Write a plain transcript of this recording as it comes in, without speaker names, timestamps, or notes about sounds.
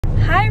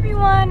Hi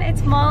everyone,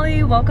 it's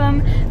Molly.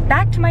 Welcome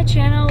back to my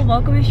channel.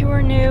 Welcome if you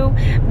are new.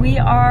 We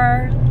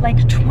are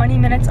like 20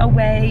 minutes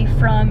away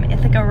from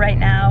Ithaca right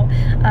now.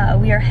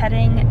 We are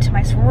heading to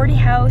my sorority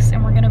house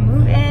and we're gonna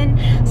move in.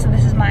 So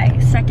this is my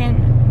second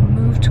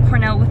move to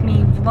Cornell with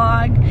me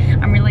vlog.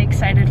 I'm really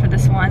excited for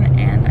this one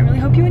and I really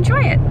hope you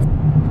enjoy it.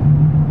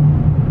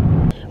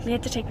 We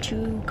had to take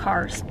 2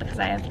 cars because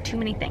I have too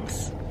many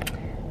things,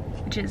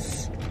 which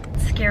is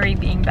scary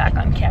being back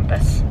on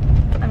campus.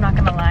 I'm not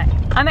gonna lie.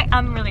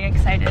 I'm really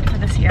excited for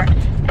this year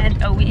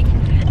and a week,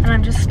 and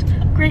I'm just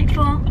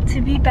grateful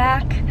to be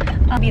back.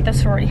 I'll be at the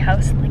sorority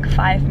house in like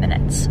 5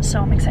 minutes, so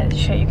I'm excited to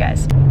show you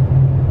guys.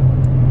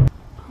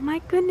 Oh my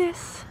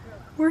goodness,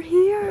 we're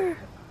here.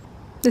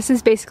 This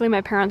is basically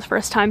my parents'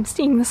 first time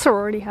seeing the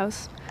sorority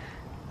house,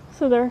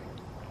 so they're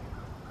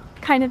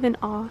kind of in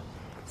awe.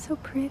 It's so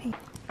pretty.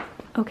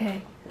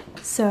 Okay,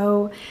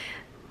 so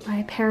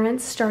my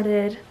parents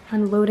started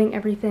unloading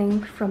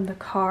everything from the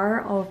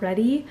car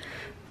already,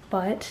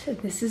 but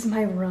this is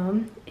my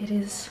room. It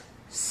is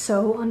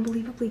so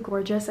unbelievably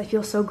gorgeous. I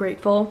feel so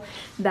grateful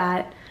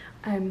that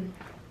I'm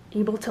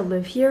able to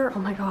live here. Oh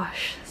my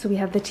gosh. So we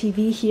have the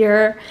TV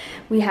here.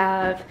 We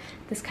have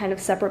this kind of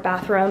separate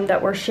bathroom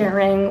that we're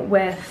sharing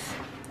with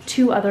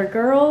 2 other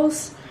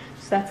girls.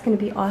 So that's gonna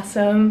be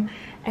awesome.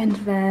 And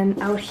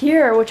then out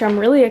here, which I'm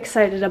really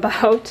excited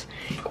about,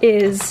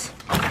 is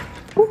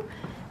oh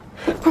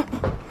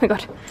my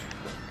god,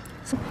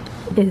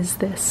 is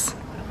this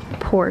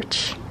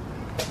porch.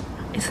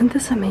 Isn't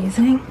this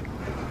amazing?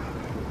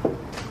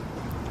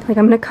 Like,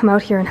 I'm gonna come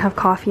out here and have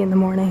coffee in the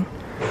morning.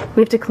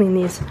 We have to clean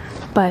these,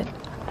 but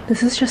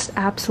this is just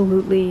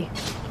absolutely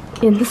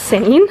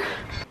insane.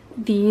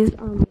 These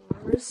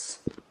armoires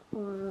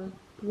are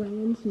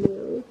brand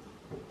new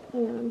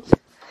and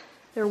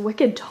they're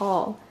wicked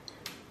tall,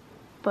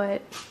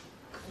 but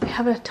they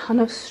have a ton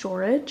of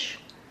storage,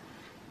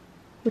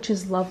 which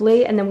is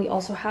lovely. And then we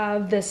also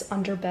have this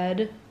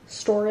underbed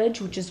storage,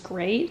 which is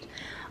great.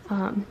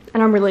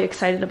 And I'm really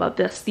excited about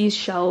this. These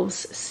shelves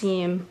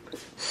seem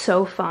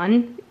so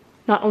fun,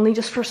 not only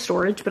just for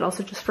storage, but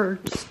also just for,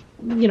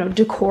 you know,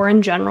 decor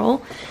in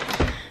general.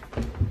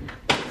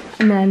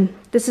 And then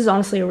this is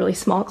honestly a really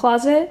small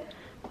closet.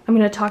 I'm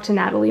gonna talk to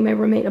Natalie, my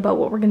roommate, about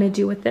what we're gonna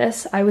do with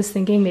this. I was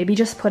thinking maybe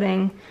just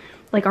putting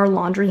like our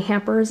laundry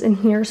hampers in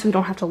here so we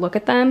don't have to look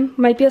at them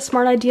might be a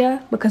smart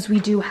idea, because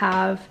we do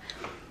have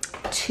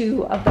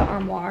 2 of the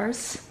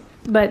armoires.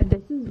 But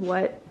this is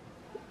what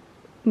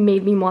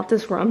made me want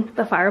this room,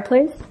 the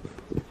fireplace.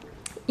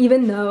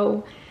 Even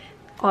though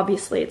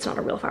obviously it's not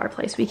a real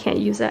fireplace, we can't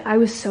use it. I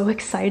was so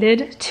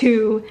excited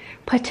to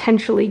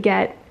potentially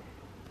get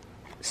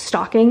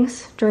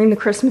stockings during the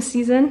Christmas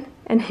season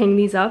and hang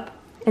these up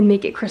and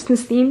make it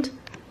Christmas themed.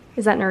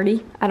 Is that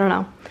nerdy? I don't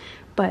know,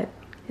 but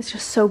it's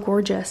just so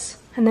gorgeous.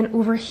 And then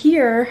over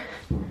here,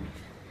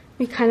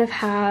 we kind of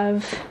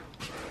have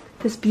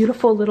this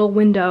beautiful little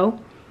window.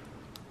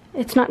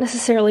 It's not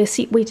necessarily a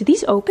seat. Wait, did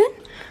these open?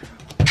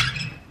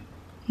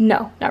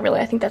 No, not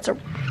really. I think that's a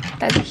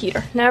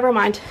heater. Never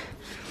mind.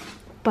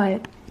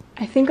 But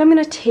I think I'm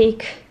gonna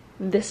take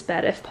this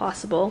bed if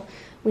possible.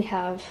 We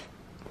have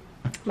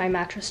my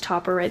mattress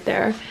topper right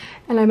there,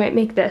 and I might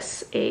make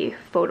this a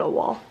photo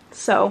wall.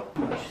 So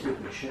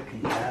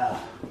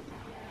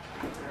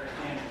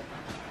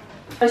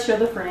let's show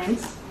the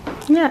frames.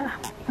 Yeah.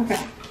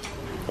 Okay.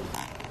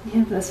 We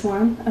have this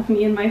one of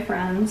me and my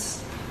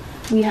friends.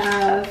 We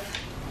have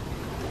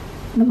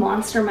the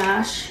Monster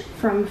Mash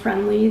from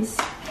Friendly's.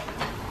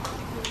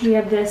 We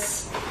have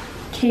this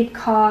Cape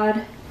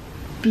Cod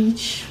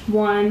beach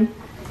one.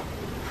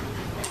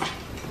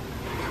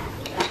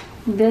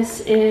 This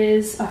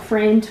is a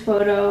framed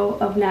photo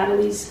of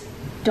Natalie's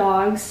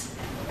dogs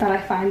that I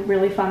find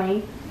really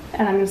funny,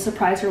 and I'm gonna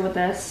surprise her with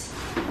this.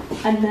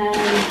 And then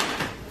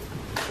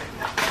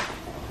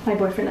my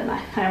boyfriend and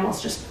I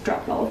almost just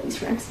dropped all of these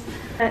frames.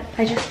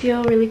 I just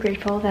feel really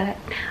grateful that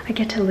I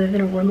get to live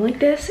in a room like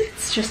this.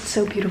 It's just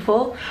so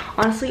beautiful.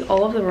 Honestly,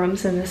 all of the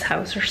rooms in this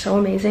house are so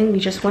amazing. We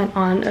just went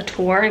on a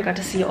tour and got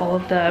to see all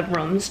of the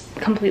rooms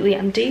completely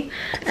empty.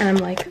 And I'm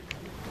like,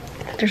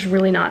 there's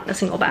really not a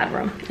single bad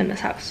room in this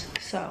house.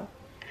 So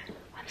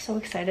I'm so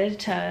excited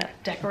to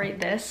decorate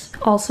this.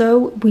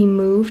 Also, we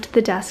moved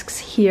the desks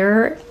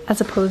here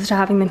as opposed to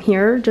having them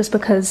here just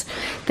because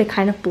they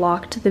kind of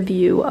blocked the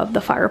view of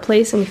the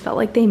fireplace and we felt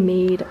like they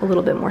made a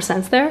little bit more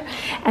sense there.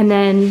 And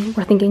then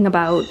we're thinking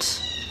about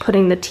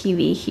putting the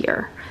TV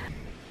here.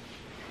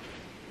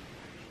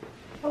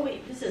 Oh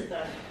wait, this is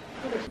the...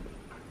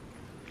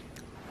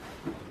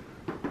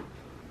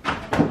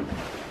 I'm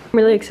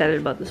really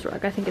excited about this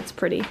rug. I think it's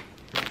pretty.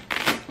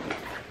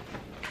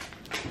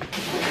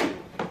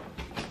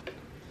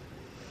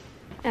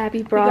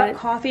 Abby brought... We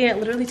got coffee and it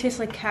literally tastes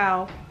like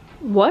cow.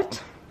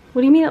 What?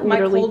 What do you mean it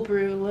literally? My cold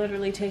brew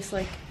literally tastes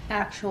like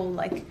actual,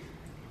 like...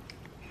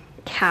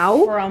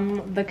 Cow?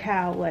 From the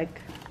cow,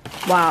 like...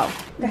 Wow.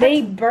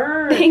 They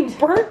burned. They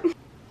burnt?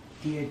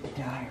 Dear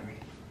diary,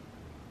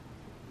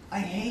 I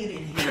hate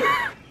it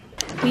here.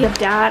 We have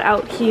Dad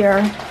out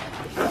here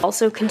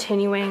also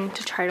continuing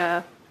to try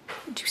to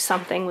do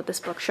something with this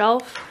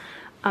bookshelf.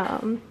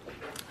 I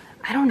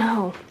don't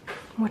know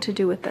what to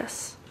do with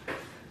this.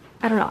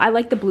 I don't know. I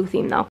like the blue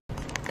theme though.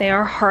 They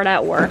are hard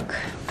at work.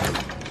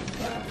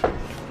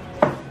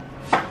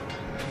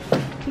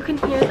 You can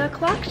hear the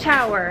clock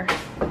tower.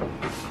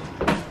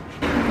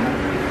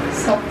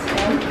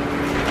 Self-tan.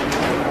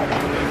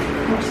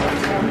 More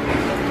self-tan.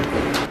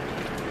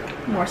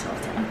 More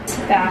self-tan.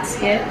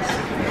 Basket.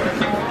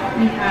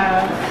 We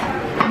have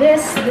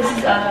this. This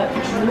is a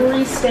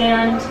jewelry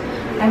stand.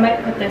 I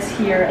might put this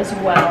here as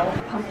well.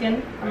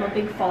 Pumpkin. I'm a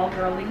big fall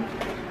girly.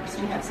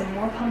 So we have some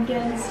more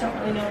pumpkins. Don't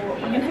really know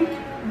what we're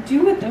gonna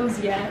do with those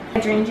yet.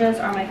 Hydrangeas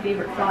are my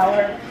favorite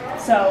flower.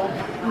 So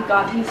we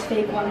got these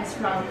fake ones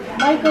from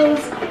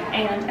Michael's,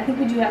 and I think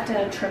we do have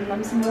to trim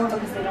them some more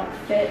because they don't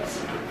fit.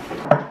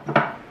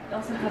 We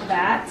also have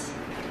that.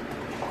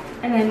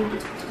 And then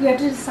we have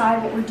to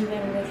decide what we're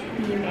doing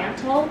with the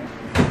mantle.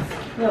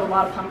 We have a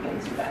lot of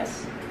pumpkins, you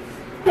guys.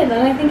 And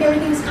then I think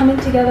everything's coming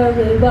together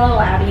really well.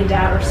 Abby and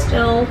Dad are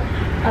still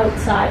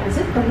outside. Is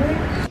it thundering?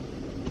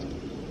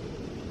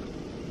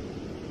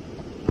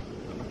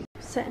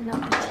 Setting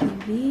up the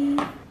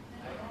TV.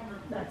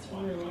 That's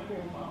really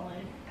cool, Molly.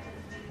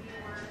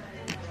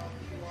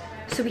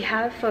 So we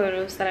have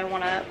photos that I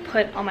want to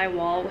put on my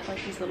wall with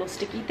like these little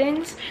sticky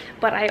things,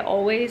 but I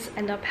always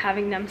end up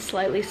having them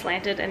slightly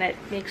slanted, and it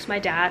makes my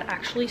dad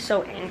actually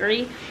so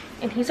angry,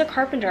 and he's a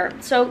carpenter.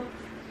 So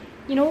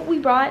you know what we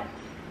brought,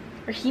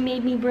 or he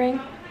made me bring?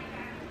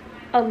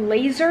 A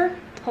laser.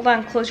 Hold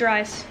on, close your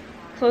eyes.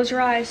 Close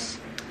your eyes.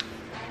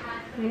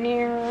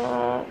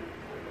 And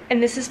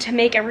this is to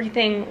make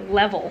everything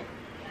level,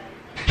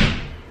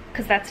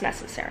 because that's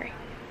necessary.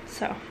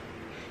 So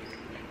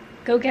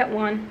go get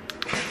one.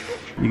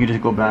 You can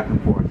just go back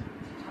and forth.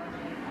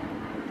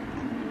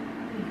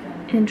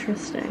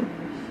 Interesting.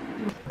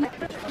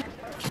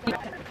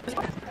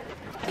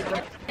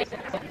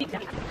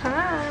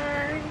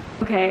 Hi.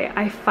 Okay,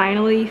 I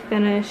finally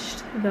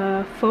finished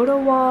the photo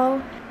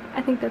wall.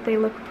 I think that they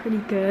look pretty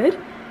good.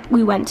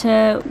 We went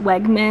to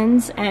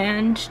Wegmans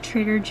and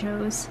Trader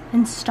Joe's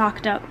and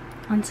stocked up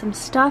on some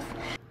stuff.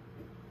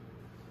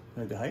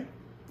 Like the height?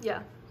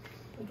 Yeah.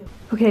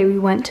 Okay, we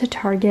went to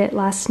Target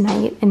last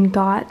night and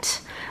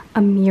got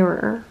a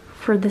mirror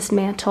for this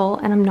mantle,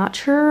 and I'm not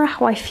sure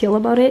how I feel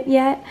about it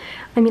yet.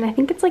 I mean, I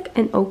think it's like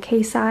an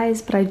okay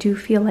size, but I do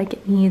feel like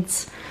it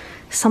needs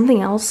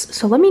something else.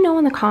 So let me know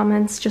in the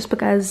comments, just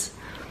because,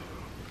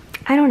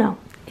 I don't know.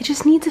 It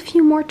just needs a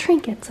few more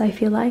trinkets, I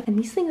feel like. And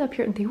these things up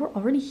here, they were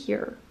already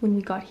here when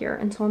we got here,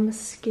 and so I'm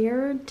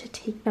scared to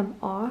take them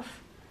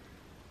off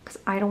because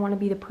I don't want to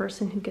be the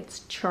person who gets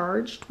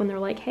charged when they're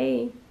like,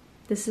 hey,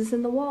 this is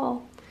in the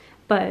wall.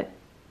 But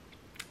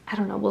I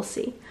don't know, we'll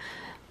see.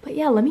 But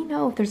yeah, let me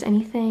know if there's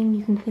anything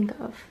you can think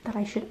of that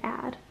I should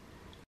add.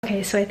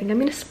 Okay, so I think I'm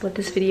gonna split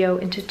this video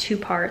into two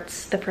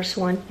parts. The first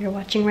one you're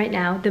watching right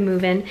now, the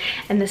move-in,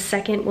 and the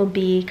second will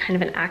be kind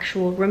of an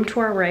actual room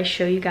tour where I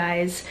show you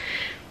guys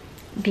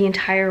the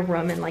entire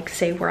room and like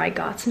say where I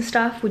got some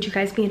stuff. Would you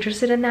guys be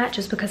interested in that?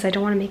 Just because I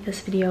don't want to make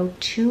this video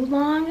too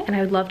long, and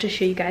I would love to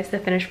show you guys the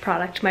finished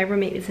product. My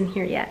roommate isn't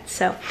here yet,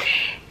 so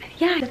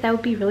yeah, that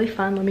would be really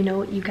fun. Let me know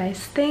what you guys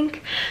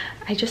think.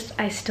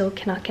 I still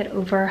cannot get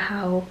over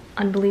how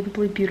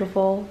unbelievably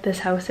beautiful this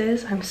house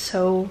is. I'm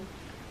so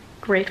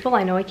grateful.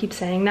 I know I keep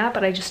saying that,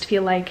 but I just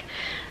feel like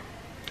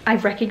I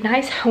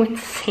recognize how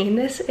insane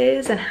this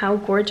is and how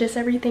gorgeous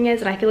everything is,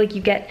 and I feel like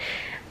you get,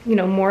 you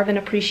know, more of an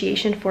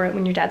appreciation for it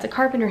when your dad's a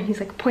carpenter and he's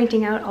like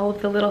pointing out all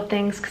of the little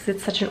things because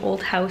it's such an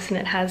old house and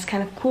it has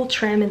kind of cool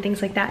trim and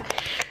things like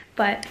that.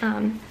 But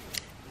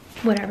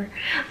whatever.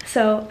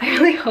 So I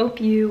really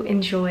hope you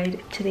enjoyed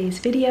today's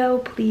video.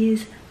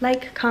 Please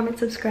like, comment,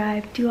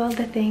 subscribe, do all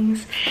the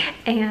things.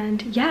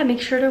 And yeah, make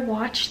sure to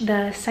watch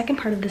the second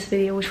part of this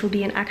video, which will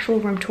be an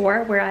actual room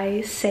tour where I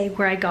say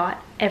where I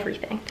got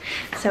everything.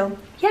 So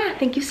yeah,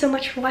 thank you so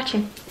much for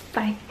watching.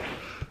 Bye.